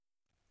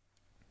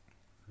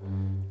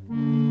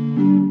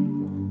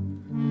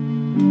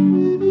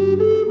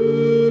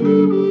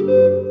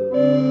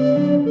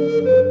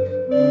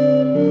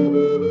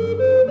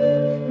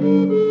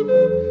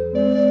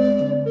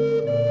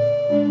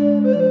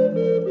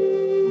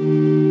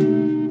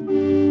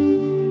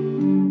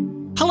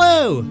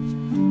Hello,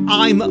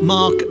 I'm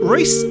Mark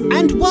Rees,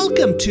 and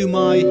welcome to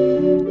my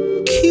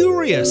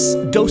Curious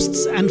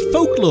Ghosts and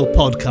Folklore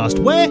podcast,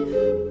 where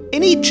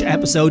in each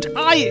episode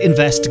I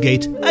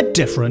investigate a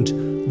different,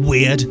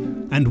 weird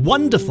and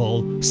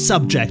wonderful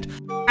subject.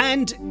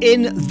 And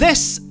in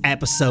this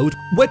episode,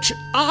 which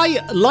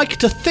I like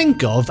to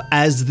think of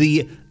as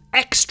the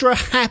extra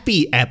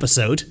happy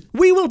episode,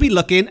 we will be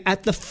looking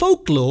at the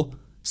folklore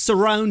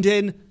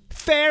surrounding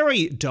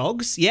fairy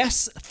dogs,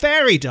 yes,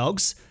 fairy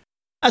dogs,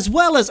 as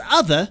well as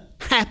other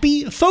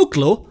happy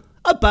folklore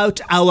about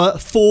our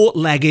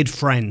four-legged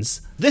friends.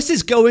 This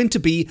is going to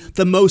be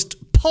the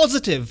most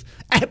positive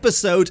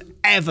episode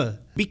ever,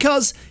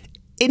 because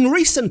in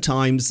recent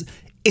times,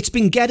 it's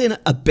been getting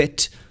a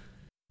bit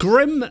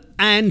grim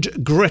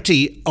and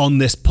gritty on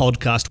this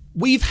podcast.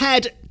 We've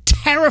had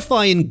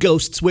terrifying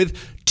ghosts with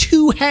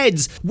two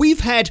heads.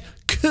 We've had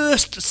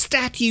cursed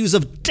statues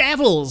of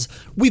devils.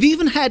 We've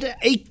even had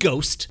a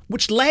ghost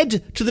which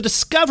led to the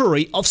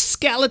discovery of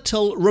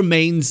skeletal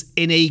remains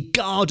in a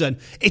garden.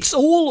 It's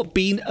all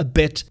been a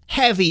bit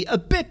heavy, a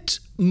bit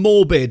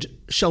morbid,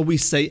 shall we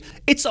say.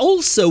 It's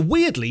also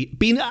weirdly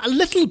been a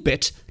little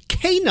bit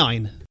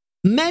canine.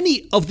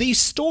 Many of these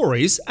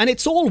stories, and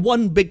it's all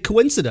one big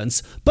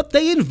coincidence, but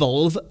they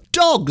involve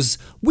dogs.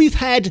 We've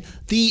had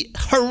the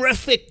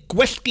horrific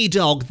whiskey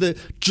dog, the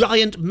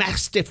giant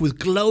mastiff with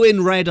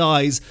glowing red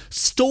eyes,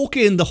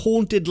 stalking the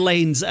haunted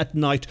lanes at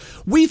night.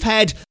 We've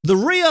had the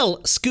real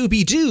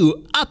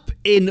Scooby-Doo up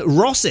in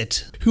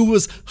Rossett, who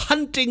was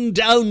hunting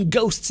down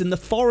ghosts in the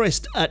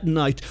forest at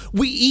night.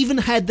 We even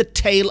had the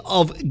tale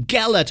of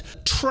Gelert,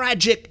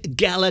 tragic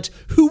Gelert,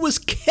 who was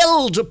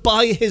killed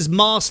by his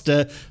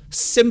master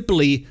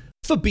simply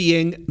for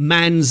being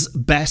man's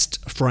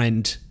best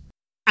friend.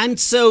 And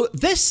so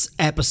this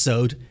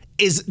episode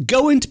is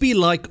going to be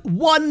like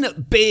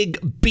one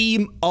big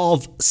beam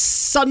of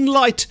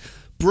sunlight,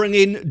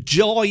 bringing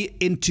joy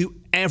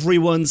into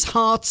everyone's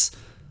hearts.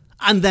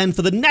 And then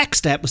for the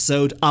next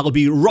episode, I'll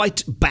be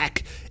right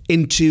back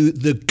into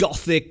the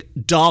gothic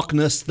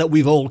darkness that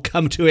we've all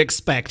come to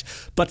expect.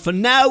 But for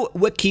now,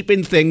 we're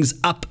keeping things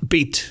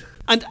upbeat.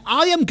 And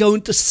I am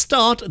going to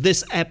start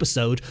this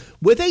episode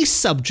with a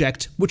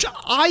subject which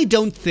I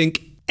don't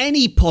think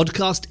any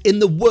podcast in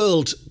the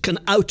world can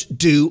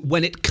outdo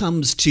when it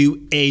comes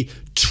to a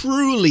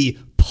truly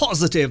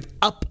positive,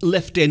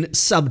 uplifting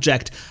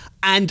subject.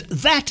 And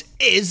that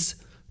is,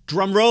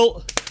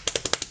 drumroll,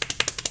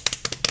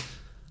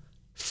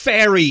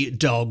 fairy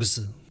dogs.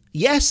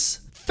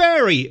 Yes,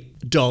 fairy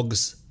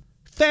dogs.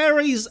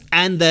 Fairies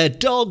and their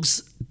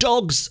dogs,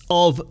 dogs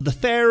of the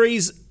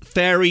fairies,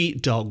 fairy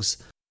dogs.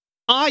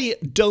 I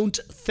don't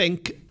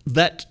think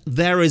that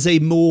there is a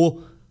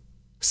more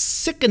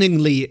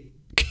sickeningly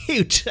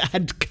cute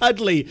and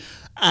cuddly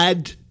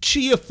and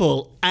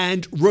cheerful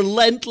and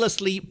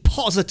relentlessly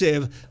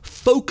positive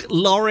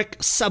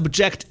folkloric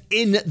subject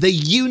in the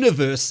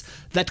universe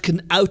that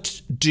can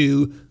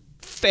outdo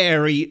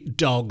fairy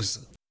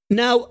dogs.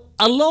 Now,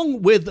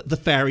 along with the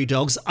fairy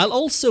dogs, I'll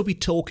also be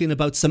talking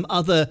about some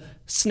other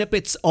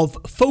snippets of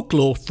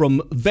folklore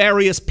from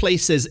various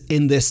places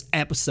in this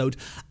episode.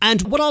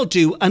 And what I'll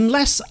do,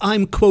 unless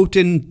I'm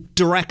quoting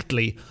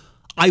directly,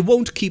 I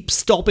won't keep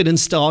stopping and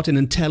starting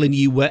and telling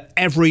you where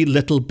every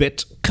little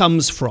bit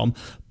comes from.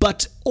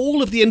 But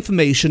all of the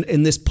information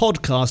in this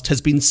podcast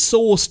has been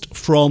sourced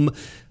from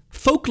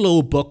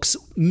folklore books,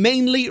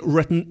 mainly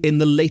written in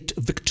the late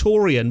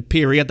Victorian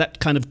period, that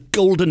kind of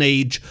golden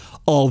age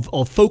of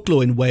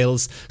folklore in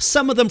Wales,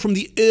 some of them from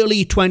the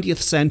early 20th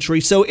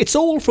century, so it's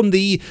all from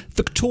the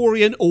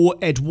Victorian or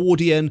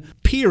Edwardian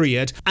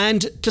period.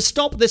 And to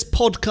stop this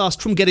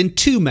podcast from getting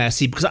too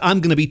messy, because I'm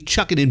going to be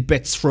chucking in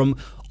bits from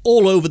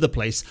all over the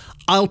place,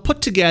 I'll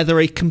put together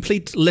a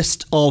complete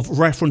list of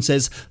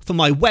references for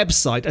my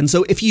website, and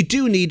so if you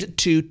do need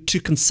to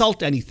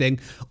consult anything,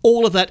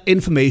 all of that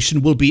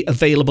information will be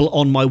available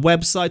on my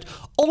website.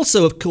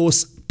 Also, of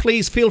course,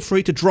 please feel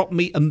free to drop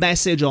me a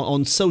message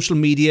on social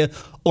media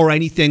or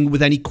anything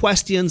with any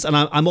questions, and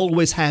I'm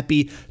always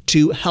happy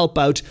to help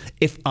out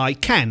if I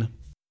can.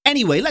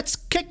 Anyway, let's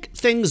kick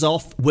things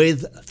off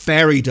with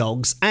fairy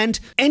dogs, and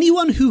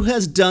anyone who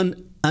has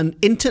done an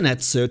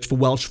internet search for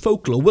Welsh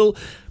folklore will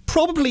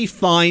probably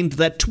find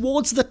that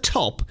towards the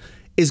top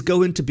is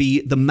going to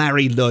be the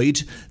Mari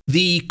Lwyd,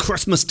 the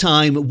Christmas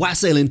time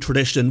wassailing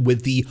tradition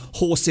with the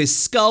horse's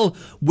skull,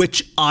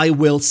 which I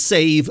will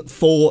save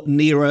for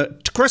nearer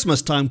to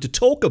Christmas time to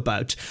talk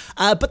about.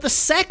 But the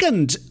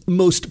second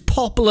most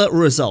popular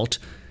result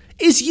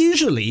is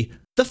usually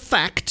the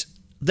fact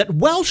that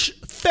Welsh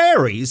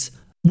fairies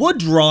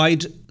would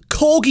ride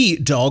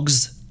corgi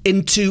dogs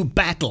into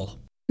battle.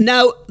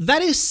 Now,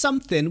 that is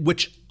something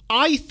which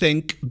I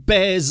think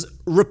bears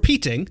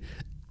repeating,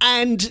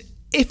 and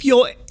if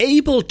you're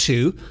able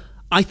to,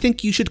 I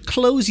think you should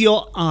close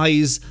your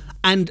eyes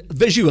and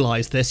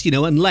visualize this,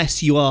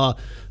 unless you are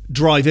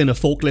driving a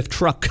forklift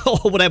truck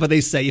or whatever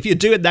they say. If you're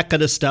doing that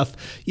kind of stuff,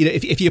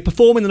 if you're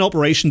performing an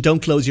operation,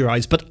 don't close your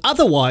eyes. But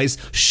otherwise,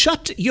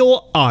 shut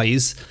your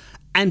eyes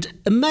and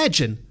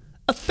imagine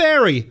a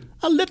fairy,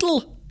 a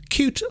little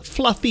cute,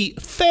 fluffy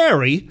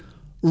fairy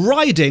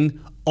riding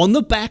on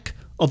the back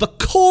of a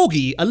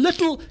corgi, a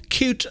little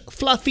cute,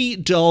 fluffy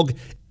dog,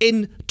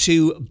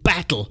 into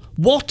battle.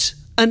 What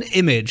an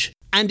image.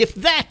 And if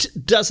that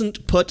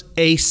doesn't put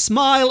a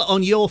smile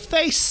on your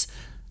face,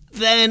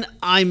 then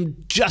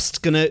I'm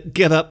just gonna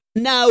give up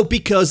now,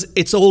 because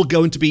it's all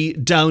going to be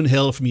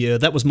downhill from here.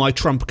 That was my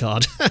trump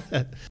card.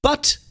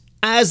 But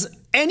as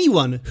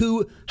anyone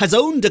who has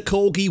owned a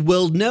corgi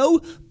will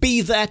know,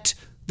 be that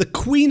the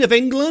Queen of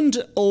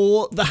England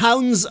or the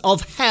Hounds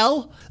of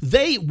Hell,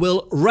 they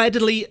will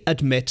readily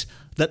admit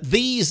that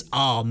these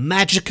are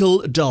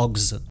magical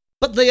dogs.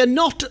 But they are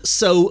not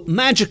so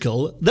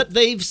magical that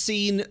they've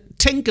seen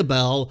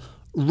Tinkerbell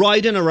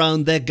riding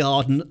around their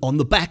garden on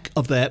the back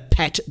of their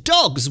pet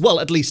dogs. Well,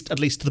 at least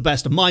to the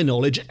best of my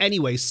knowledge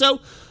anyway. So,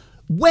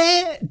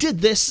 where did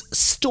this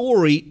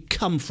story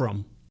come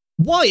from?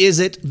 Why is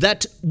it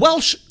that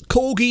Welsh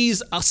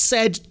corgis are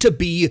said to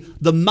be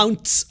the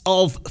mounts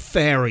of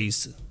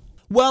fairies?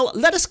 Well,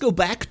 let us go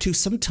back to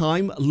some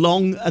time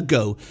long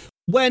ago,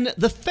 when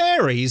the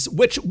fairies,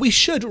 which we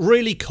should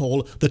really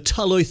call the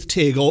Tylwyth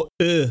Teg, or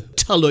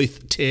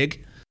Tylwyth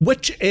Teg,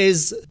 which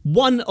is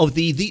one of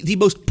the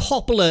most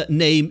popular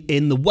name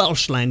in the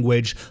Welsh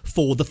language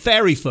for the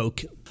fairy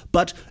folk.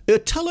 But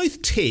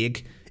Tylwyth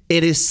Teg,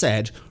 it is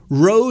said,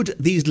 rode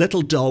these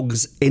little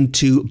dogs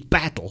into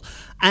battle.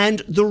 And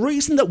the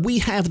reason that we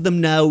have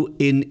them now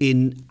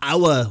in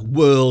our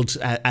world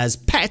as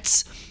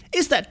pets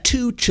is that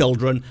two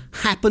children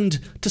happened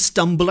to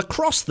stumble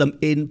across them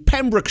in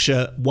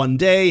Pembrokeshire one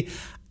day,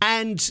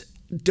 and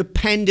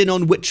depending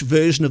on which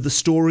version of the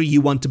story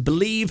you want to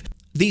believe,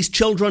 these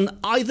children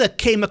either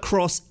came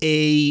across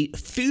a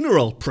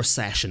funeral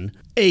procession,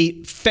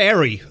 a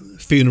fairy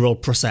funeral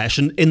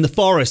procession in the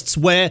forests,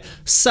 where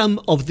some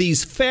of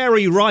these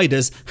fairy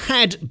riders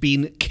had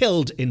been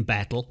killed in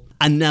battle,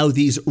 and now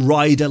these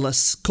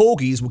riderless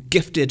corgis were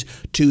gifted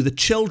to the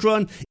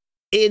children.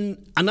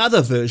 In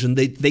another version,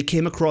 they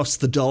came across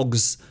the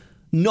dogs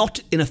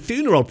not in a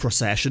funeral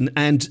procession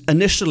and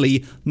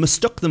initially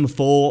mistook them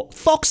for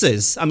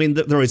foxes. I mean,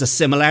 there is a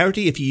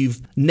similarity. If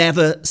you've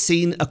never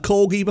seen a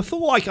corgi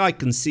before, I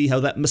can see how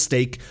that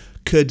mistake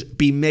could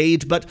be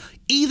made. But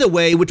either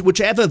way,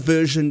 whichever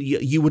version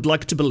you would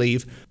like to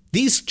believe,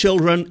 these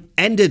children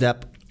ended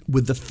up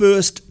with the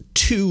first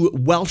two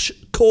Welsh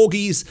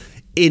corgis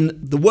in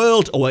the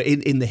world, or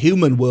in the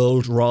human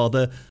world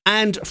rather,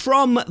 and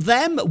from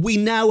them we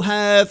now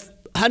have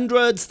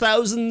hundreds,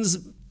 thousands,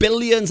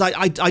 billions,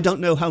 I don't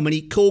know how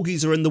many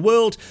corgis are in the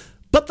world,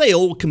 but they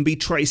all can be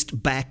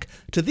traced back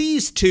to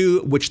these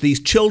two, which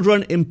these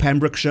children in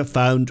Pembrokeshire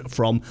found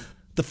from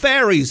the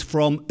fairies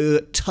from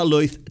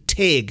Tylwyth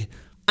Teg.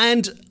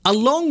 And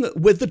along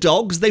with the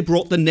dogs, they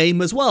brought the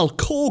name as well,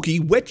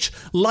 corgi, which,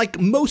 like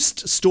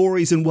most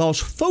stories in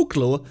Welsh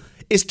folklore,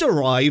 is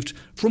derived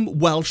from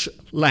Welsh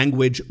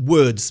language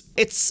words.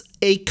 It's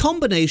a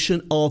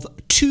combination of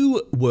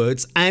two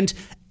words, and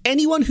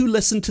anyone who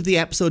listened to the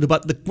episode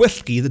about the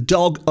Gwyllgi, the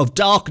dog of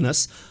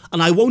darkness,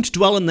 and I won't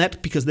dwell on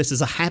that because this is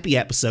a happy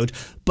episode,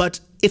 but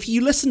if you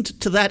listened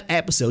to that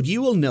episode,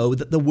 you will know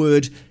that the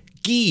word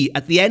gi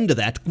at the end of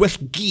that,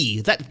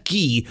 Gwyllgi, that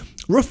gi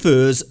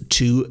refers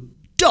to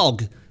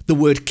dog. The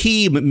word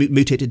ki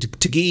mutated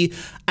to gi,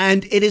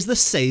 and it is the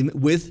same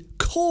with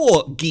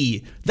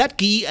corgi. That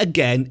gi,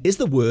 again, is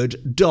the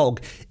word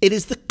dog. It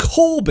is the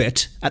cor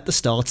bit at the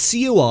start,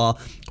 C-O-R,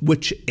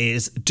 which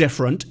is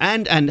different,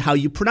 and how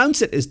you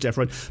pronounce it is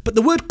different. But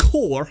the word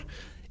cor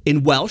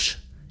in Welsh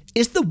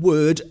is the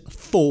word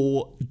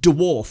for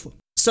dwarf.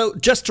 So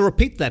just to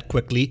repeat that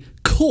quickly,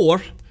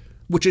 cor,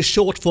 which is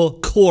short for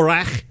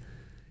corach,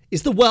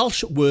 is the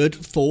Welsh word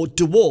for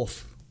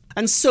dwarf.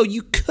 And so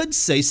you could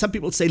say, some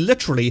people say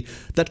literally,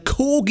 that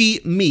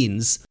corgi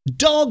means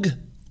dog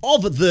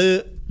of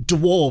the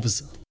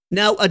dwarves.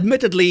 Now,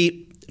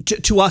 admittedly,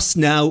 to us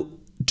now,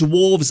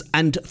 dwarves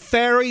and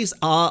fairies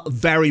are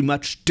very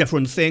much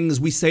different things.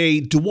 We say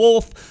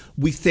dwarf,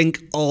 we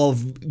think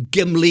of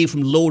Gimli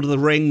from Lord of the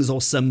Rings, or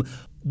some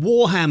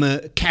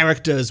Warhammer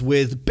characters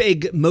with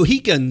big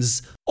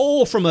Mohicans,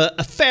 or from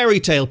a fairy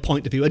tale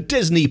point of view, a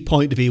Disney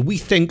point of view, we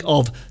think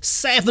of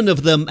 7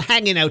 of them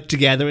hanging out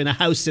together in a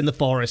house in the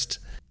forest.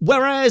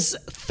 Whereas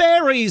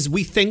fairies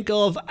we think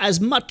of as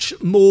much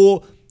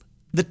more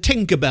the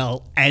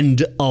Tinkerbell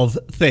end of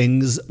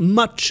things,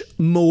 much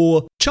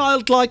more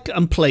childlike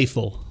and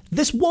playful.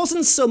 This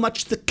wasn't so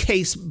much the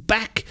case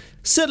back,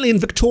 certainly in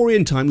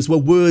Victorian times, where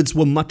words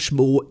were much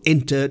more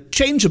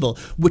interchangeable,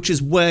 which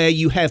is where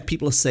you have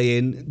people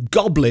saying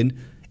goblin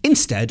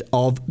instead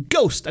of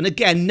ghost. And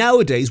again,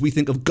 nowadays we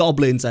think of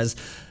goblins as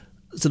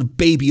sort of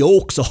baby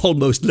orcs, or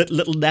almost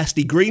little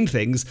nasty green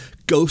things,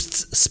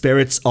 ghosts,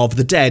 spirits of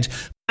the dead.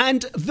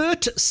 And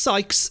Vert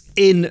Sykes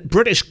in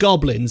British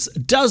Goblins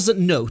does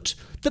note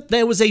that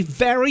there was a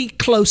very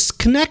close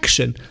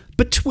connection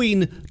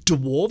between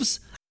dwarves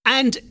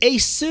and a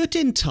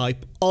certain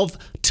type of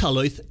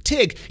Tylwyth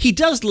Teg. He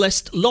does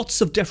list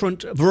lots of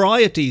different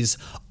varieties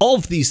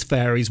of these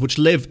fairies which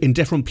live in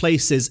different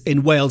places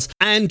in Wales.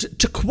 And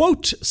to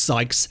quote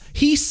Sykes,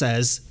 he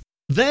says,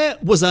 There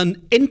was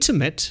an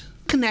intimate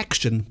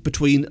connection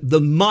between the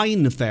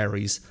Mine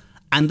Fairies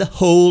and the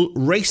whole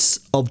race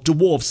of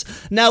dwarfs.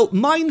 Now,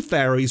 Mine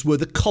Fairies were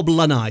the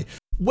Coblynau,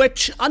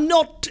 which are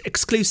not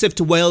exclusive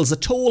to Wales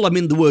at all. I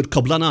mean, the word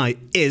Coblynau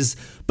is,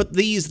 but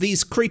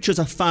these creatures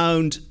are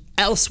found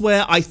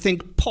elsewhere. I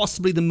think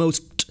possibly the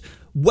most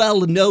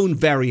well-known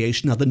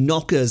variation are the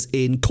Knockers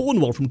in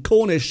Cornwall from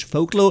Cornish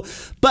folklore,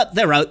 but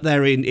they're out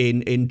there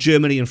in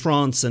Germany and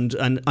France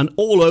and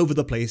all over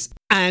the place.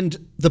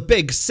 And the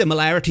big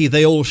similarity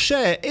they all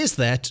share is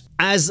that,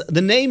 as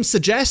the name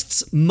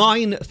suggests,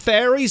 Mine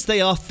Fairies, they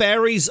are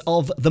fairies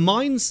of the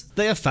mines.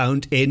 They are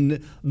found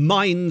in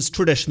mines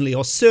traditionally,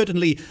 or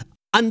certainly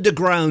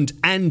underground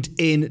and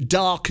in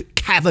dark,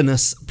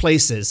 cavernous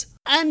places.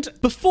 And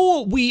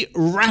before we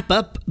wrap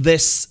up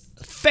this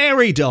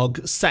fairy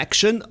dog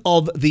section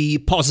of the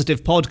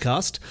Positive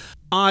Podcast,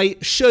 I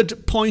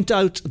should point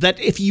out that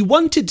if you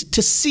wanted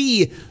to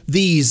see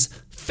these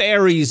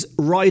fairies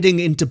riding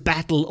into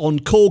battle on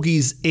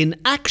corgis in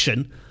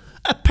action,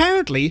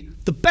 apparently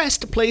the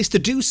best place to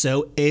do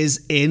so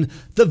is in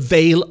the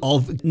Vale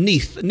of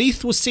Neath.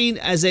 Neath was seen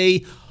as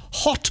a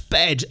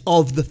hotbed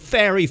of the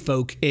fairy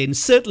folk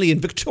certainly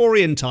in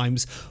Victorian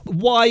times.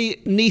 Why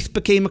Neath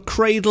became a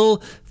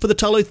cradle for the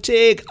Tylwyth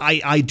Teg,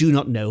 I do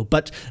not know,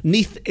 but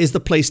Neath is the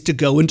place to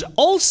go. And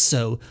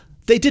also,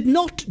 they did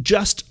not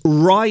just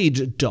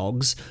ride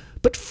dogs,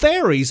 but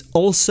fairies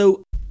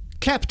also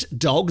kept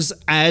dogs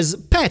as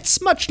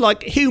pets, much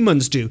like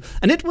humans do.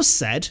 And it was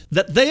said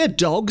that their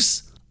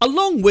dogs,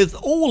 along with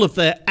all of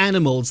their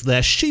animals,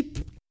 their sheep,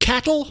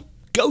 cattle,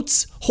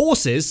 goats,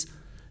 horses,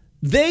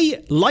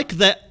 they, like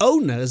their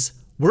owners,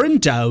 were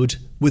endowed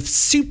with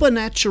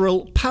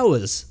supernatural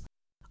powers.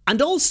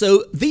 And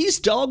also, these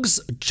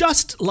dogs,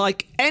 just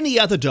like any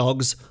other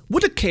dogs,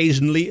 would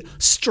occasionally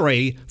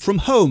stray from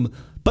home.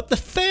 But the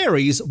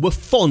fairies were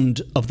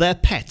fond of their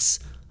pets,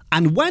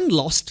 and when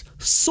lost,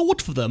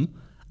 sought for them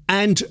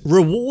and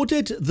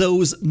rewarded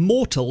those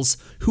mortals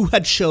who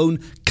had shown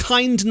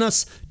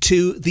kindness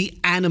to the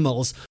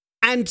animals.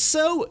 And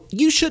so,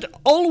 you should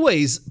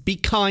always be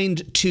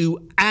kind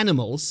to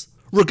animals.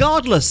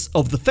 Regardless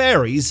of the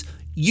fairies,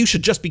 you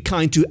should just be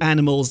kind to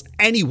animals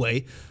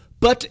anyway,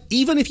 but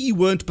even if you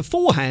weren't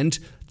beforehand,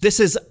 this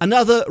is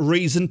another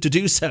reason to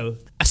do so,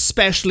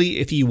 especially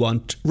if you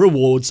want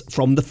rewards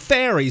from the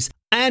fairies.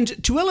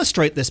 And to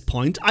illustrate this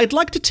point, I'd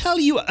like to tell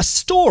you a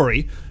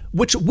story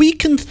which we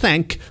can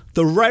thank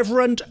the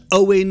Reverend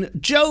Owen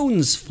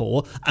Jones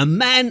for, a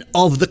man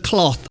of the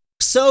cloth.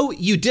 So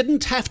you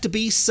didn't have to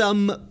be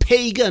some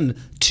pagan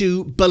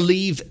to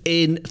believe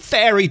in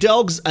fairy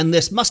dogs, and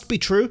this must be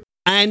true.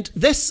 And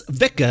this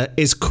vicar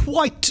is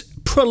quite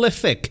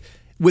prolific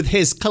with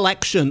his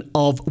collection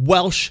of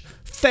Welsh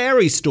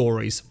fairy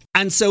stories.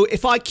 And so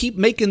if I keep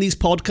making these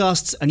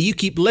podcasts and you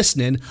keep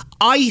listening,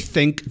 I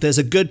think there's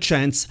a good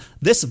chance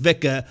this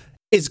vicar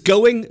is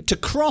going to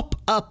crop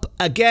up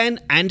again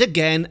and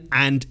again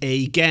and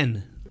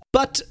again.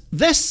 But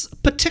this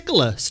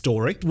particular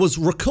story was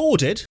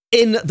recorded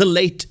in the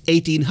late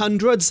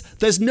 1800s.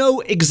 There's no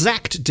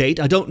exact date.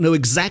 I don't know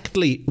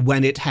exactly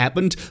when it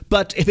happened,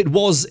 but if it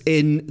was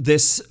in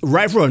this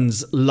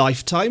reverend's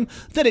lifetime,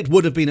 then it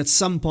would have been at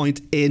some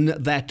point in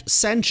that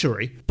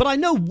century. But I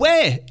know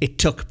where it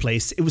took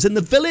place. It was in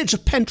the village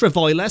of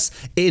Pentrefyles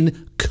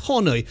in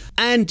Conwy,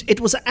 and it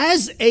was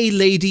as a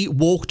lady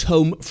walked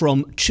home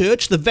from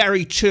church, the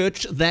very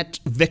church that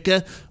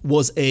vicar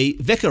was a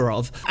vicar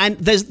of, and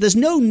there's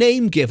no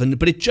name given,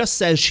 but it just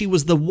says she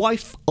was the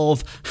wife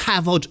of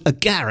Hafod y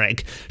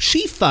Garreg.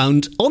 She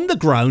found on the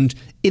ground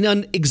in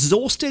an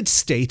exhausted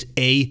state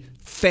a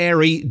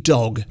fairy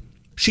dog.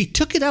 She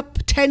took it up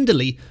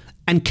tenderly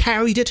and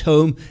carried it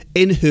home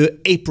in her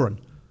apron.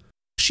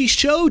 She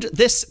showed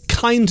this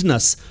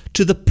kindness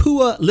to the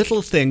poor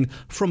little thing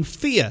from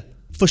fear,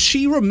 for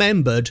she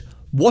remembered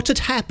what had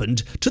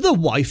happened to the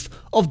wife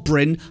of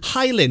Bryn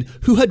Hywelyn,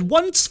 who had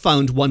once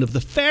found one of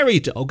the fairy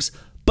dogs,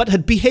 but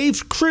had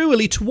behaved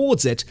cruelly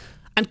towards it,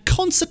 and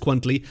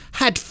consequently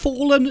had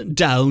fallen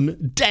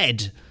down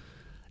dead.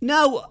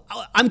 Now,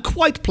 I'm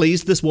quite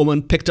pleased this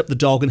woman picked up the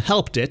dog and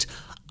helped it.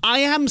 I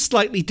am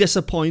slightly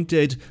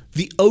disappointed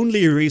the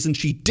only reason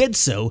she did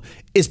so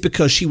is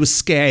because she was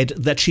scared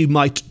that she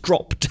might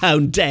drop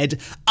down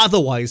dead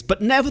otherwise,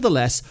 but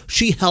nevertheless,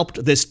 she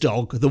helped this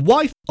dog, the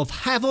wife of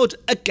Hafod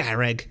y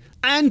Garreg.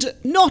 And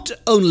not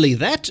only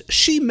that,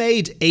 she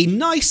made a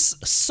nice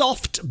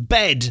soft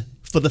bed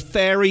for the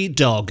fairy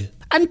dog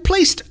and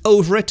placed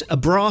over it a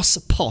brass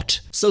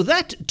pot. So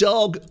that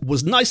dog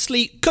was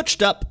nicely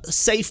cutched up,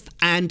 safe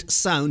and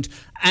sound.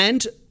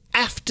 And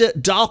after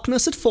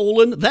darkness had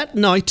fallen that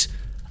night,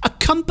 a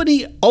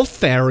company of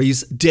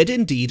fairies did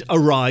indeed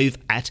arrive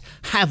at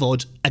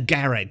Hafod y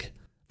Garreg.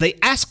 They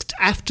asked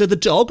after the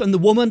dog, and the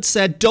woman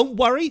said, "Don't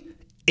worry,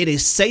 it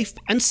is safe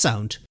and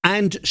sound."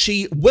 And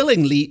she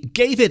willingly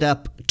gave it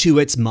up to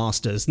its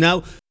masters.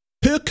 Now,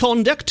 her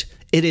conduct,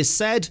 it is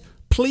said,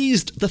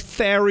 pleased the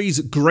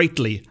fairies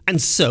greatly,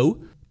 and so,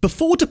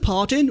 before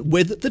departing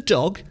with the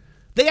dog,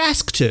 they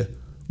asked her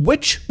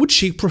which would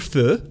she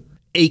prefer,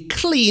 a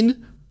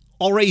clean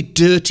or a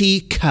dirty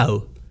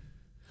cow?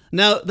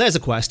 Now, there's a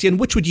question.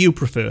 Which would you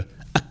prefer?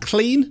 A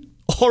clean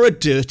or a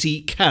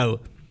dirty cow?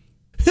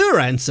 Her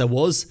answer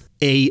was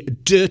a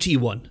dirty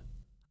one.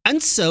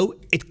 And so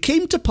it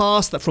came to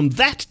pass that from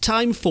that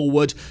time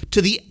forward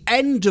to the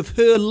end of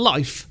her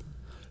life,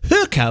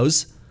 her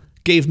cows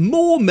gave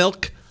more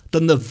milk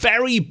than the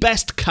very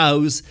best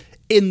cows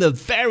in the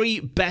very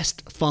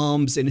best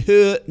farms in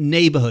her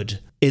neighbourhood.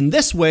 In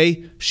this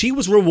way, she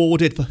was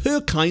rewarded for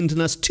her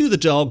kindness to the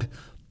dog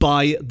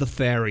by the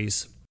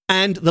fairies.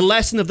 And the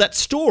lesson of that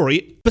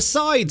story,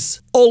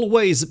 besides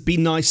always be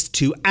nice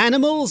to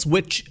animals,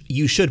 which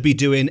you should be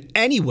doing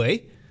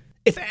anyway,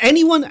 if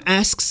anyone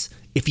asks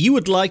if you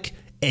would like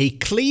a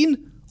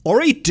clean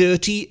or a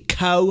dirty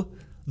cow,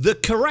 the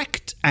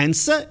correct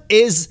answer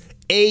is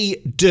a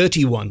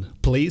dirty one,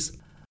 please.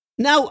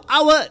 Now,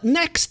 our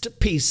next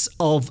piece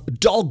of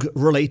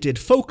dog-related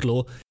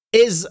folklore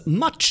is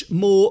much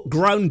more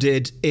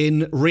grounded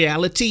in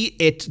reality.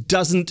 It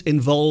doesn't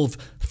involve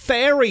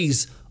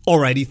fairies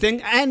or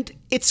anything, and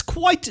it's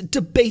quite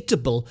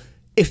debatable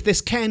if this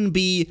can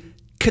be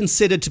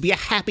considered to be a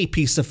happy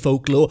piece of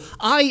folklore.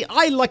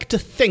 I like to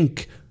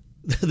think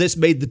this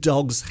made the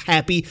dogs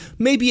happy.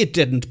 Maybe it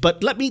didn't,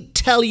 but let me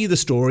tell you the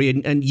story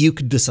and you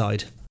can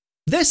decide.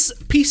 This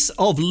piece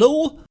of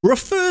lore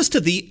refers to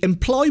the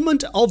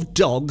employment of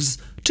dogs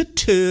to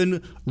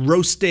turn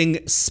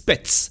roasting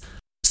spits.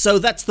 So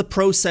that's the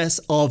process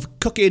of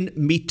cooking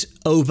meat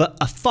over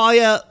a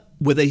fire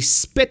with a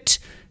spit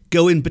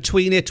going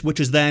between it, which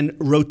is then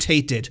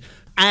rotated.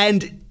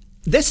 And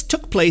this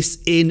took place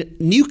in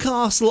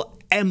Newcastle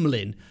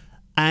Emlyn.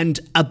 And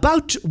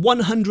about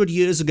 100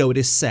 years ago, it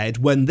is said,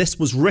 when this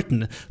was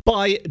written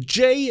by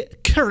J.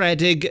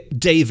 Caredig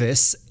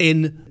Davis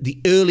in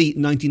the early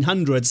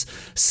 1900s.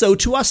 So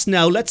to us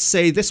now, let's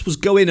say this was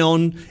going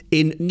on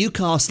in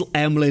Newcastle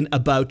Emlyn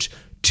about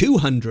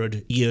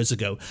 200 years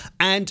ago.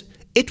 And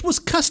it was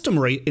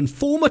customary in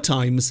former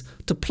times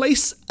to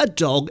place a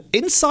dog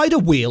inside a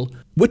wheel,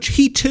 which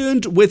he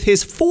turned with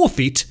his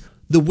forefeet,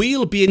 the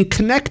wheel being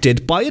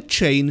connected by a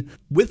chain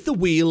with the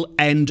wheel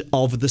end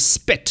of the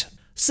spit.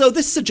 So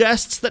this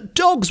suggests that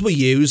dogs were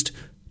used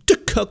to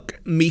cook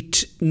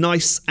meat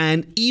nice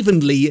and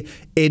evenly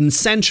in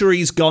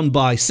centuries gone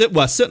by.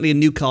 Well, certainly in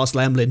Newcastle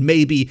Emlyn,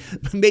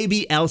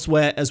 maybe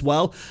elsewhere as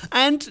well.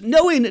 And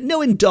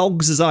knowing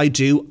dogs as I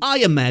do, I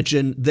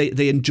imagine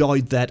they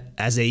enjoyed that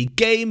as a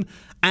game.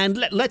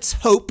 And let's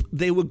hope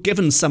they were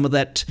given some of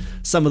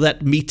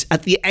that meat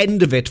at the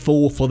end of it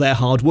for their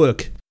hard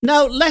work.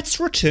 Now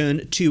let's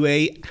return to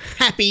a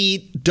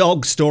happy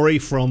dog story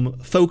from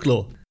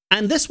folklore.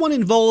 And this one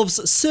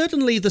involves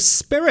certainly the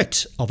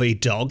spirit of a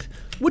dog,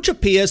 which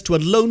appears to a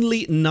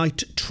lonely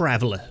night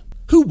traveller,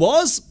 who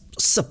was,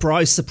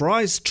 surprise,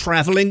 surprise,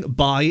 travelling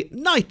by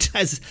night,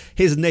 as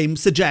his name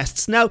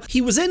suggests. Now,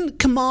 he was in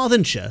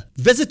Carmarthenshire,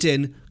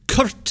 visiting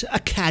Curt y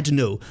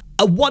Cadno,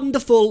 a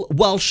wonderful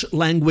Welsh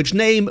language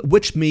name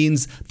which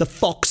means the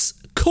Fox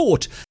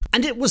Court,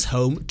 and it was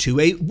home to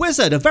a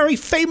wizard, a very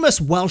famous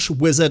Welsh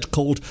wizard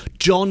called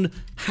John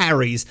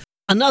Harries.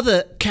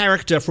 Another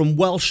character from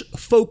Welsh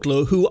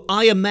folklore who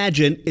I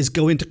imagine is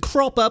going to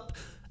crop up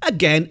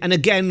again and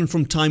again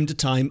from time to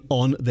time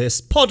on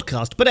this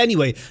podcast. But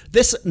anyway,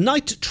 this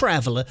night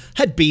traveller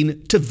had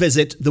been to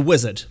visit the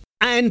wizard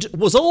and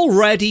was all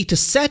ready to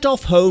set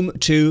off home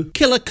to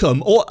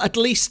Killicum, or at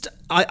least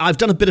I've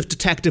done a bit of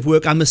detective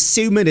work. I'm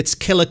assuming it's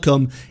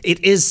Killicum.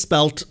 It is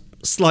spelt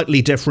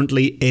slightly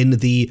differently in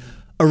the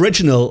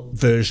original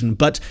version,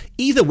 but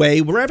either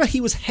way, wherever he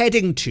was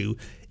heading to,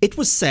 it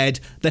was said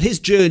that his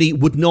journey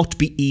would not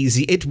be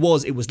easy. It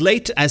was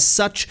late, as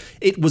such,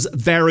 it was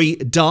very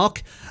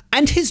dark,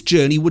 and his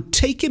journey would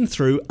take him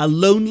through a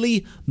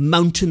lonely,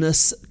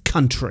 mountainous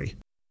country.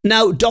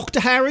 Now,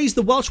 Dr. Harries,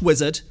 the Welsh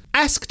wizard,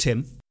 asked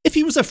him if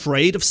he was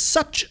afraid of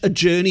such a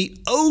journey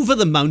over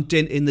the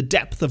mountain in the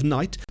depth of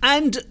night,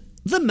 and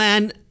the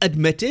man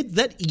admitted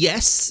that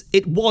yes,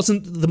 it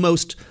wasn't the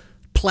most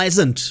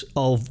pleasant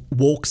of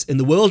walks in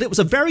the world. It was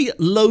a very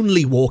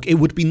lonely walk. It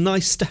would be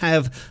nice to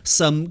have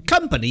some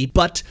company,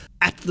 but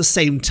at the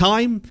same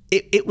time,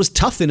 it was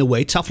tough in a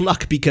way, tough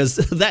luck, because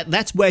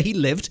that's where he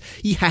lived.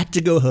 He had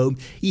to go home.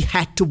 He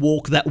had to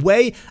walk that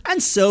way.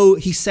 And so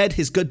he said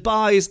his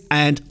goodbyes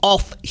and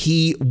off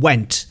he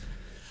went.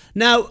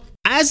 Now,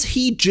 as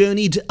he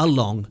journeyed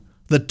along,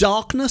 the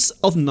darkness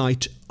of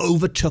night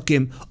overtook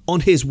him on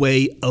his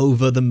way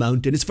over the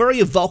mountain. It's very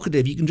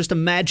evocative. You can just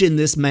imagine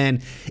this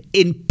man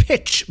in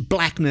pitch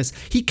blackness.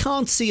 He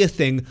can't see a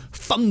thing,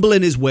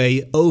 fumbling his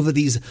way over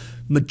these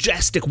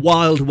majestic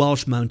wild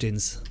Welsh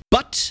mountains.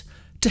 But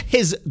to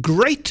his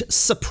great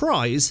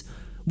surprise,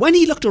 when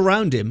he looked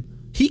around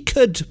him, he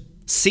could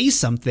see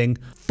something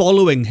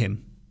following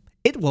him.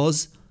 It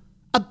was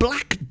a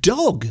black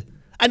dog.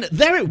 And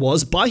there it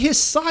was by his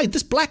side.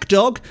 This black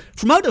dog,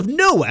 from out of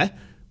nowhere,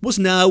 was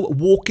now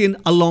walking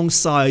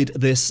alongside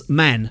this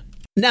man.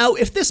 Now,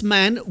 if this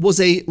man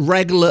was a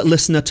regular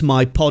listener to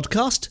my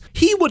podcast,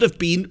 he would have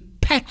been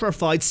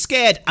petrified,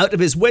 scared out of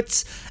his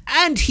wits,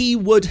 and he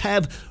would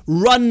have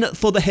run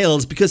for the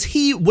hills because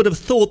he would have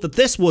thought that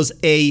this was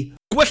a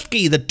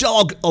Gwyllgi, the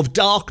dog of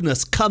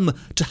darkness, come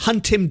to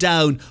hunt him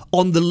down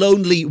on the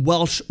lonely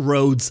Welsh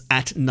roads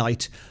at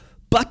night.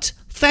 But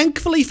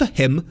thankfully for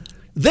him,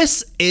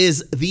 this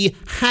is the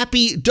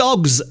Happy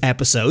Dogs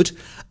episode,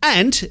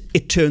 and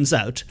it turns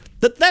out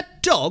that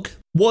that dog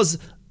was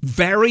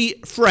very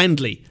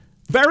friendly,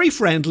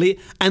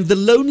 and the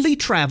lonely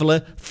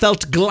traveller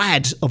felt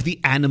glad of the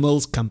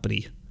animal's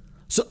company.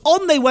 So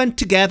on they went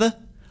together,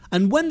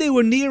 and when they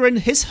were nearing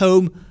his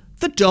home,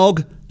 the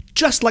dog,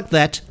 just like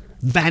that,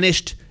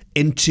 vanished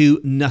into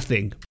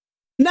nothing.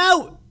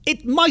 Now,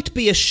 it might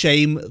be a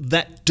shame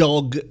that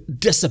dog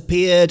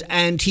disappeared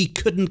and he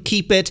couldn't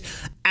keep it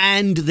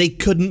and they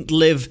couldn't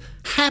live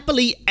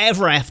happily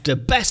ever after,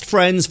 best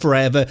friends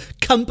forever,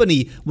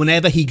 company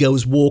whenever he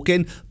goes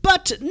walking,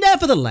 but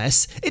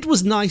nevertheless, it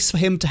was nice for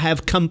him to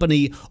have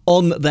company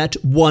on that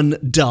one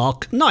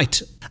dark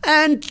night.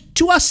 And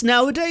to us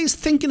nowadays,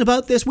 thinking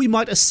about this, we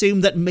might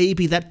assume that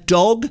maybe that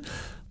dog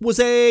was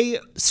a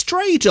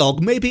stray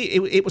dog. Maybe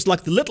it was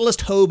like the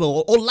littlest hobo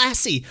or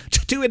lassie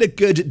doing a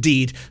good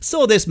deed.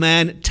 Saw this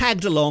man,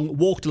 tagged along,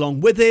 walked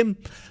along with him.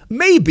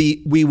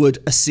 Maybe we would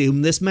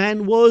assume this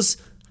man was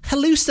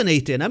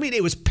hallucinating. I mean,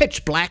 it was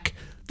pitch black.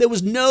 There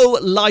was no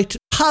light.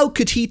 How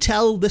could he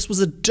tell this was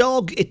a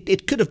dog?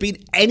 It could have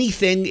been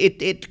anything.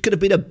 It could have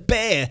been a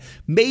bear.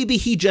 Maybe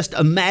he just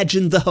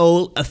imagined the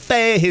whole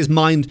affair. His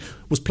mind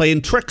was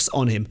playing tricks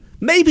on him.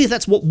 Maybe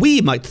that's what we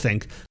might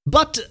think,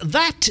 but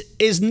that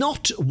is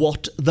not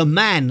what the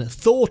man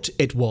thought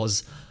it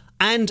was.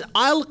 And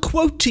I'll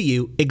quote to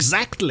you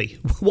exactly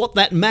what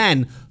that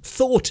man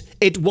thought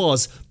it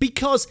was,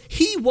 because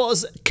he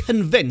was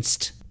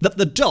convinced that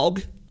the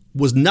dog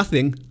was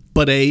nothing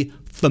but a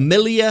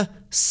familiar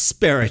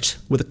spirit,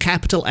 with a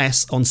capital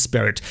S on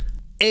spirit.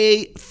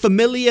 A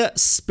familiar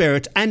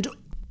spirit. And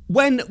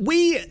when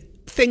we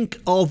think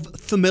of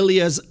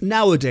familiars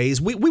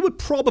nowadays, we would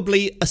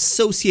probably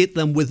associate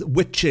them with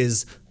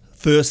witches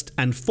first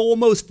and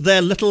foremost.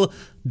 They're little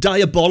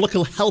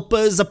diabolical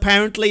helpers,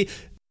 apparently,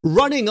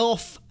 running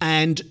off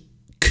and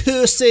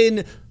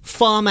cursing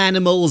farm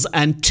animals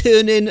and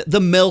turning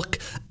the milk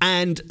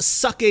and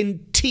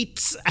sucking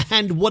teats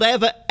and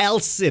whatever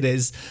else it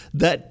is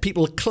that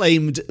people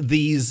claimed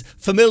these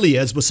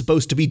familiars were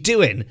supposed to be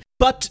doing.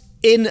 But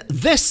in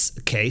this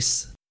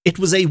case, it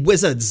was a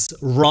wizard's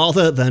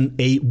rather than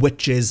a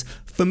witch's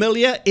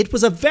familiar. It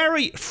was a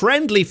very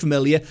friendly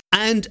familiar,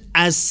 and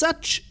as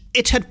such,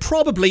 it had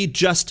probably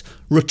just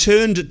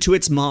returned to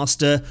its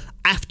master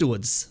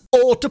afterwards.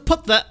 Or to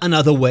put that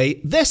another way,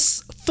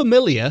 this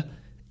familiar,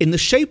 in the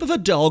shape of a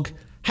dog,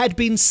 had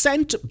been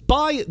sent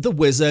by the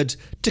wizard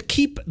to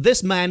keep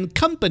this man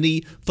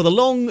company for the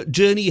long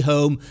journey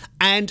home,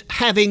 and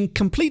having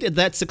completed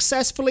that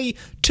successfully,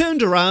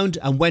 turned around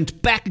and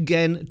went back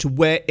again to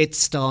where it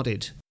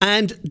started.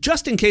 And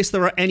just in case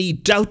there are any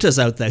doubters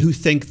out there who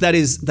think that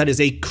is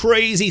a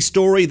crazy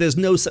story, there's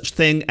no such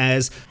thing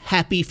as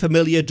happy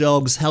familiar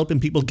dogs helping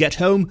people get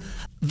home,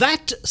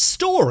 that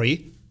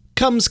story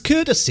comes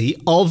courtesy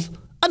of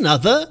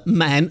another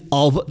man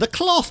of the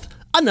cloth,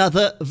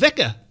 another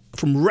vicar,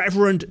 from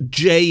Reverend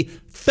J.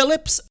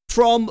 Phillips,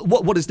 from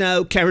what is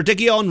now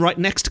Ceredigion, right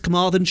next to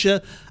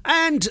Carmarthenshire,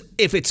 and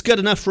if it's good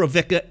enough for a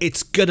vicar,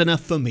 it's good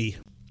enough for me.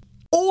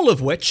 All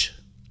of which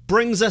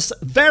brings us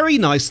very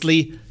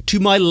nicely to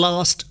my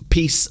last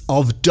piece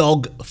of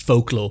dog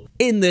folklore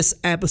in this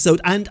episode.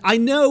 And I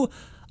know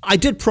I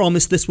did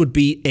promise this would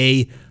be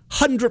a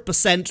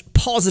 100%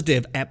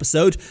 positive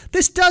episode.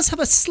 This does have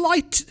a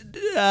slight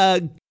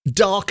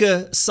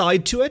darker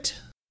side to it,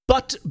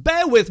 but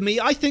bear with me,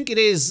 I think it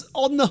is,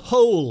 on the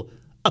whole,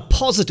 a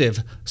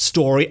positive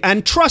story.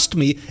 And trust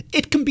me,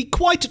 it can be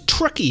quite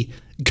tricky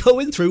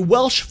going through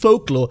Welsh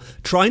folklore,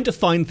 trying to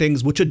find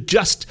things which are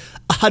just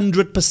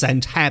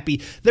 100%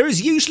 happy. There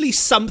is usually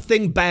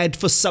something bad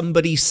for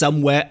somebody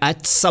somewhere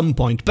at some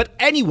point. But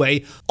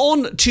anyway,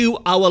 on to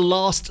our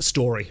last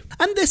story.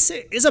 And this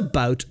is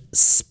about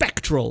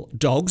spectral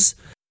dogs.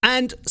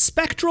 And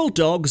spectral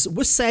dogs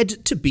were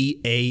said to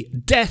be a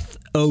death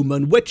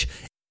omen, which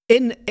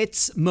in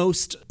its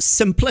most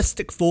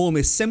simplistic form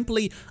is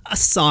simply a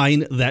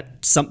sign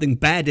that something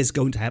bad is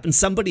going to happen,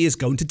 somebody is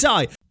going to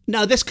die.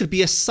 Now, this could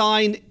be a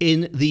sign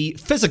in the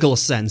physical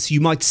sense.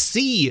 You might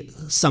see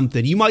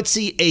something. You might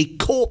see a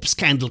corpse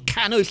candle,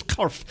 Canwyll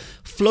Corff,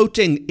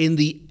 floating in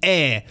the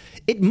air.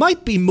 It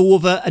might be more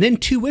of an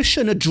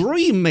intuition, a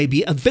dream,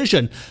 maybe a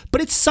vision,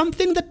 but it's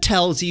something that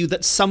tells you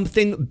that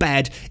something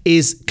bad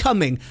is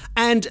coming.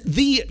 And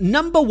the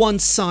number one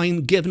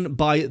sign given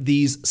by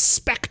these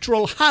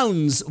spectral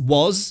hounds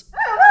was...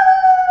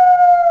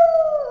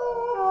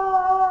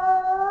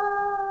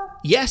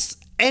 Yes,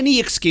 any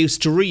excuse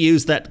to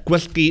reuse that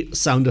Gwiltki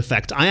sound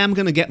effect. I am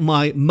going to get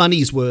my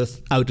money's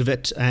worth out of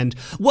it. And,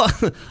 well,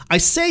 I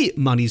say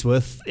money's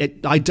worth.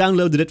 I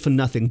downloaded it for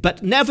nothing.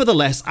 But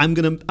nevertheless, I'm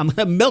going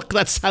to milk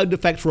that sound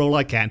effect for all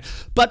I can.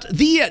 But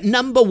the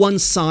number one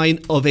sign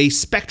of a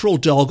spectral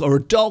dog or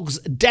a dog's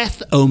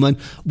death omen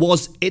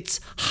was its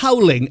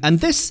howling. And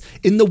this,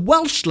 in the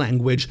Welsh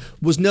language,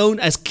 was known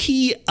as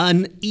ci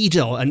yn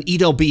ido, and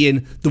ido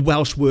being the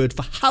Welsh word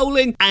for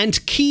howling,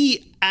 and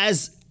ci,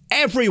 as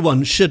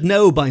everyone should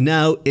know by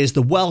now, is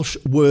the Welsh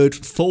word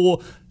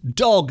for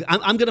dog.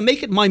 I'm going to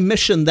make it my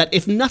mission that,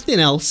 if nothing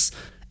else,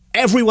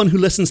 everyone who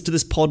listens to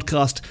this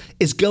podcast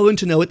is going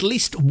to know at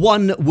least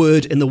one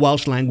word in the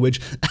Welsh language,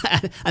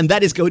 and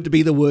that is going to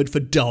be the word for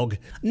dog.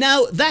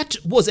 Now, that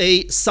was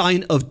a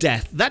sign of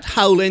death. That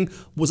howling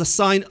was a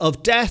sign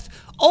of death.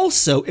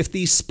 Also, if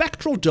these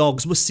spectral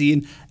dogs were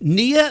seen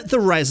near the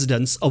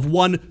residence of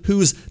one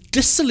whose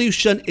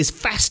dissolution is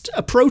fast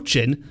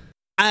approaching,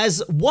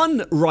 as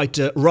one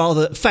writer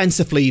rather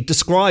fancifully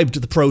described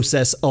the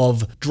process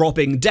of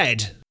dropping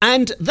dead.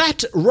 And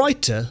that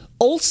writer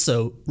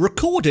also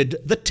recorded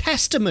the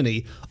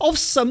testimony of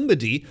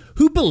somebody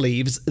who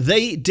believes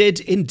they did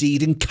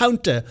indeed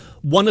encounter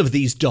one of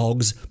these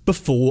dogs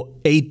before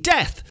a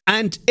death.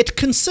 And it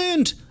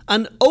concerned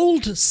an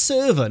old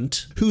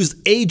servant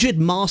whose aged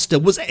master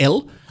was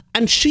ill,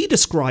 and she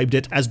described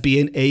it as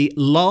being a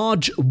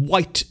large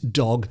white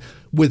dog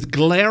with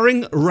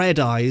glaring red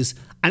eyes,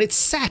 and it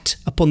sat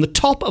upon the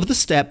top of the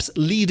steps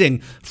leading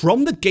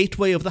from the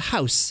gateway of the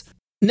house.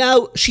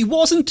 Now, she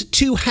wasn't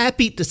too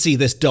happy to see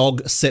this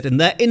dog sitting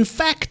there. In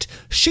fact,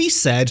 she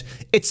said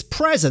its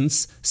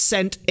presence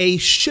sent a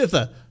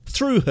shiver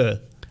through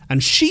her,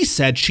 and she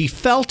said she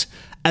felt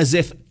as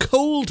if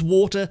cold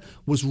water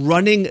was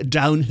running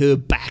down her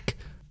back.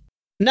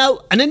 Now,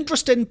 an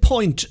interesting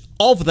point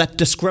of that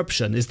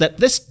description is that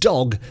this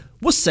dog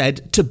was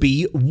said to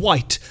be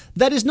white.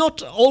 That is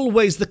not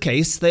always the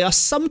case. They are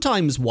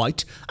sometimes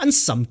white and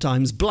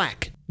sometimes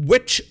black,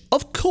 which,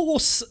 of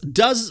course,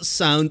 does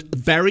sound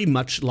very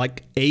much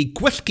like a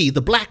Gwiltki,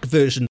 the black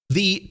version,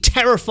 the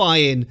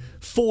terrifying,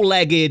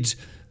 four-legged,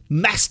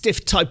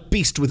 mastiff-type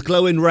beast with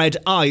glowing red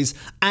eyes.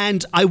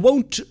 And I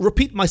won't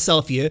repeat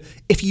myself here.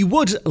 If you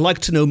would like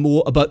to know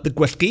more about the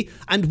Gwiltki,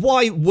 and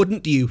why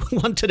wouldn't you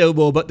want to know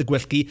more about the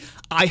Gwiltki,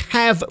 I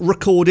have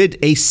recorded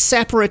a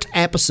separate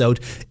episode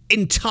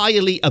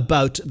entirely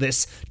about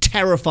this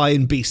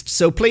terrifying beast.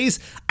 So please,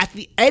 at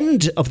the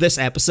end of this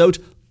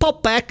episode,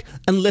 pop back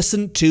and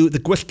listen to the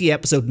Gwiltki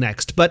episode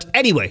next. But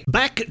anyway,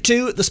 back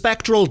to the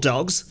spectral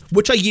dogs,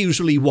 which are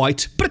usually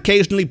white, but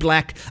occasionally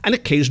black and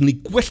occasionally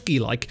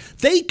Gwiltki-like.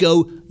 They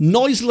go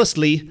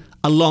noiselessly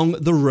along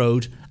the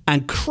road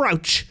and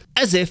crouch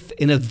as if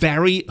in a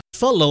very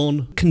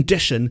full-on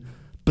condition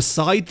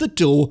beside the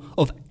door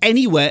of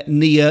anywhere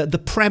near the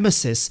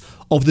premises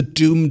of the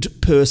doomed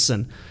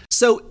person.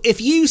 So if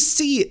you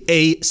see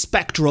a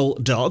spectral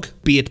dog,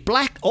 be it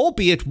black or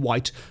be it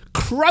white,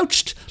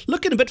 crouched,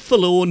 looking a bit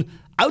forlorn,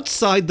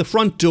 outside the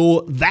front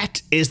door,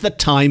 that is the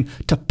time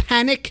to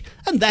panic,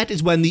 and that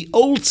is when the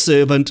old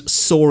servant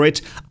saw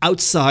it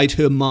outside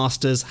her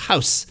master's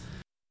house.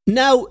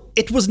 Now,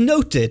 it was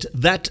noted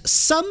that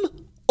some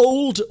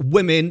old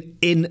women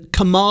in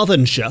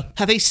Carmarthenshire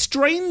have a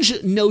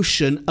strange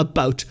notion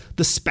about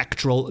the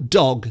spectral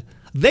dog.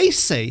 They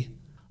say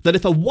that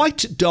if a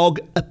white dog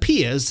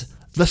appears,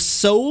 the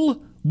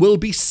soul will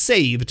be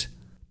saved,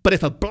 but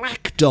if a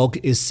black dog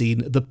is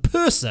seen, the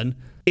person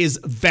is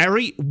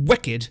very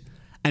wicked,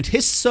 and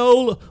his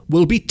soul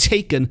will be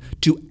taken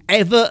to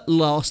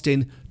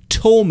everlasting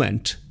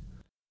torment.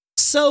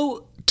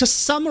 So, to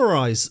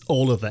summarise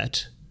all of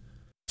that,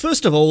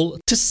 first of all,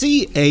 to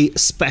see a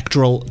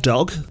spectral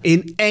dog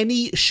in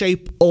any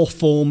shape or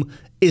form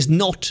is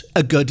not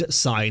a good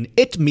sign.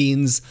 It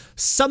means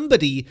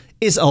somebody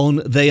is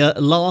on their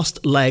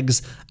last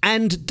legs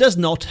and does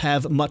not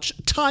have much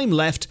time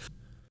left.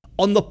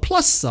 On the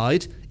plus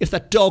side, if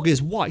that dog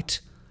is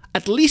white,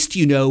 at least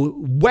you know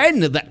when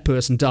that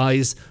person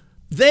dies,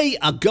 they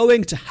are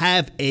going to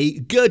have a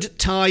good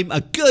time,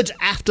 a good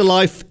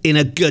afterlife in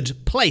a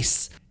good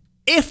place.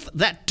 If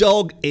that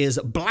dog is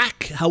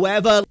black,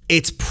 however,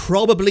 it's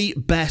probably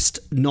best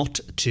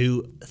not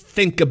to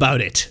think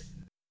about it.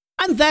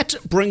 And that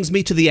brings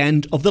me to the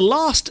end of the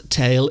last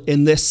tale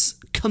in this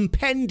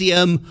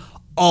compendium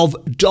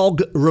of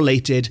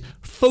dog-related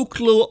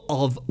folklore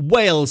of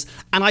Wales.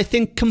 And I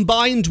think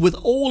combined with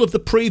all of the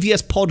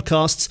previous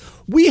podcasts,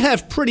 we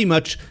have pretty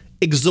much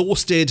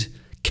exhausted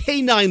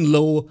canine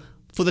lore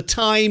for the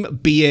time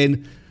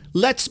being.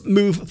 Let's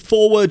move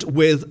forward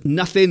with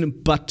nothing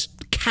but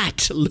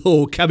cat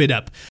lore coming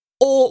up.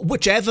 Or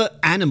whichever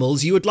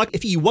animals you would like.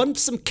 If you want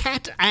some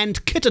cat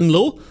and kitten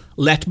lore,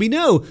 let me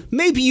know.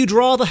 Maybe you'd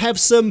rather have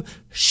some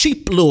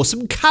sheep lore,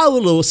 some cow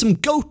lore, some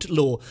goat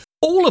lore.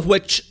 All of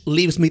which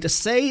leaves me to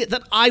say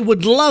that I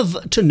would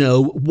love to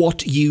know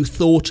what you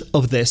thought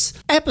of this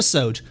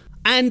episode.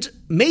 And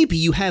maybe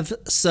you have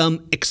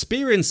some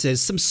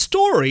experiences, some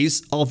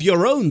stories of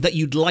your own that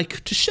you'd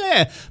like to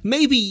share.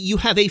 Maybe you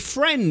have a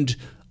friend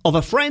of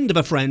a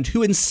friend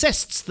who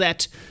insists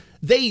that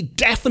they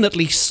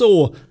definitely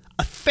saw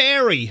a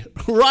fairy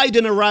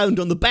riding around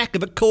on the back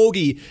of a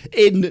corgi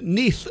in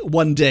Neath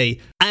one day,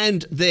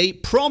 and they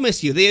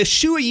promise you, they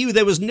assure you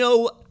there was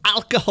no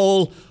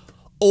alcohol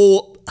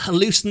or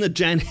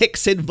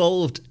hallucinogenics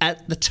involved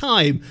at the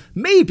time.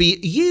 Maybe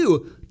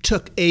you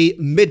took a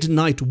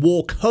midnight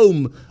walk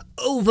home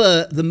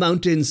over the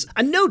mountains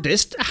and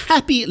noticed a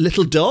happy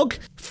little dog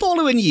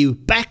following you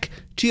back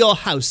to your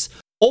house.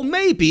 Or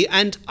maybe,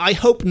 and I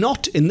hope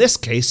not in this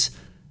case,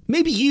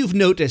 maybe you've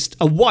noticed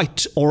a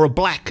white or a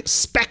black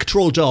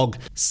spectral dog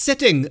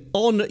sitting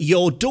on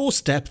your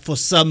doorstep for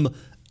some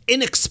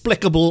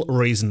inexplicable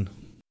reason.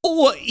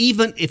 Or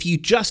even if you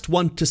just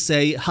want to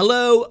say,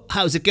 hello,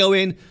 how's it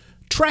going?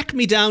 Track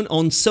me down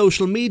on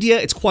social media.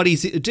 It's quite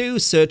easy to do.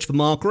 Search for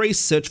Mark Rees,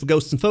 search for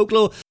Ghosts and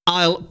Folklore.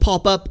 I'll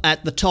pop up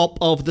at the top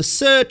of the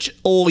search,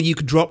 or you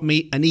could drop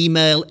me an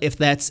email if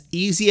that's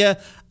easier.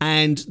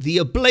 And the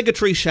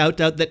obligatory shout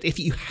out that if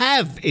you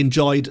have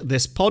enjoyed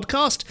this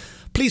podcast,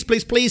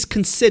 please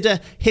consider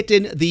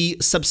hitting the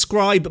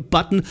subscribe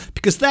button,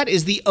 because that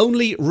is the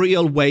only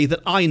real way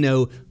that I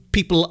know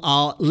people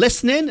are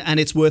listening, and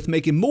it's worth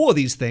making more of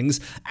these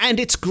things. And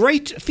it's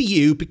great for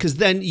you because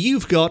then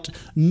you've got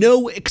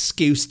no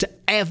excuse to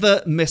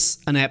ever miss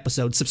an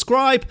episode.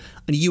 Subscribe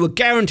and you are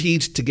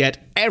guaranteed to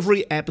get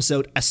every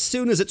episode as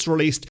soon as it's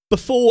released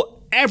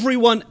before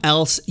everyone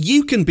else.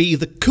 You can be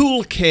the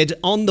cool kid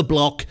on the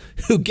block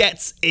who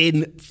gets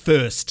in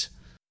first.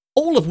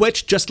 All of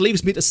which just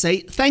leaves me to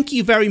say thank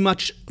you very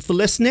much for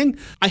listening.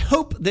 I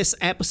hope this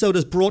episode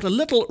has brought a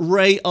little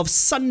ray of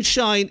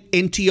sunshine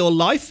into your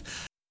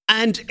life.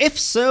 And if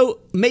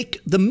so,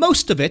 make the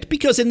most of it,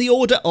 because in the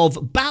order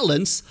of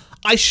balance,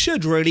 I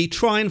should really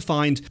try and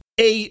find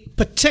a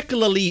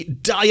particularly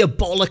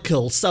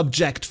diabolical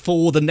subject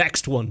for the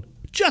next one,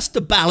 just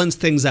to balance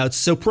things out.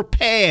 So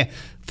prepare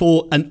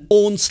for an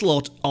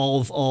onslaught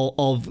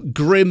of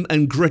grim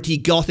and gritty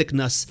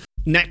gothicness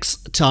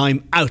next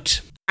time out.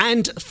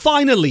 And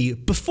finally,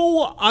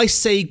 before I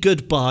say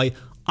goodbye,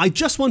 I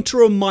just want to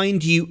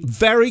remind you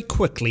very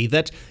quickly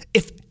that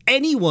if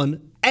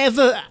anyone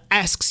ever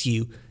asks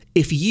you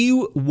if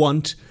you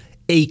want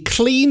a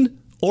clean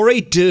or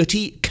a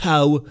dirty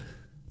cow,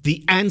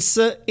 the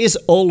answer is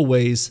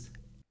always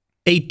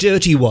a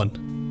dirty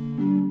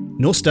one.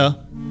 No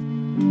star.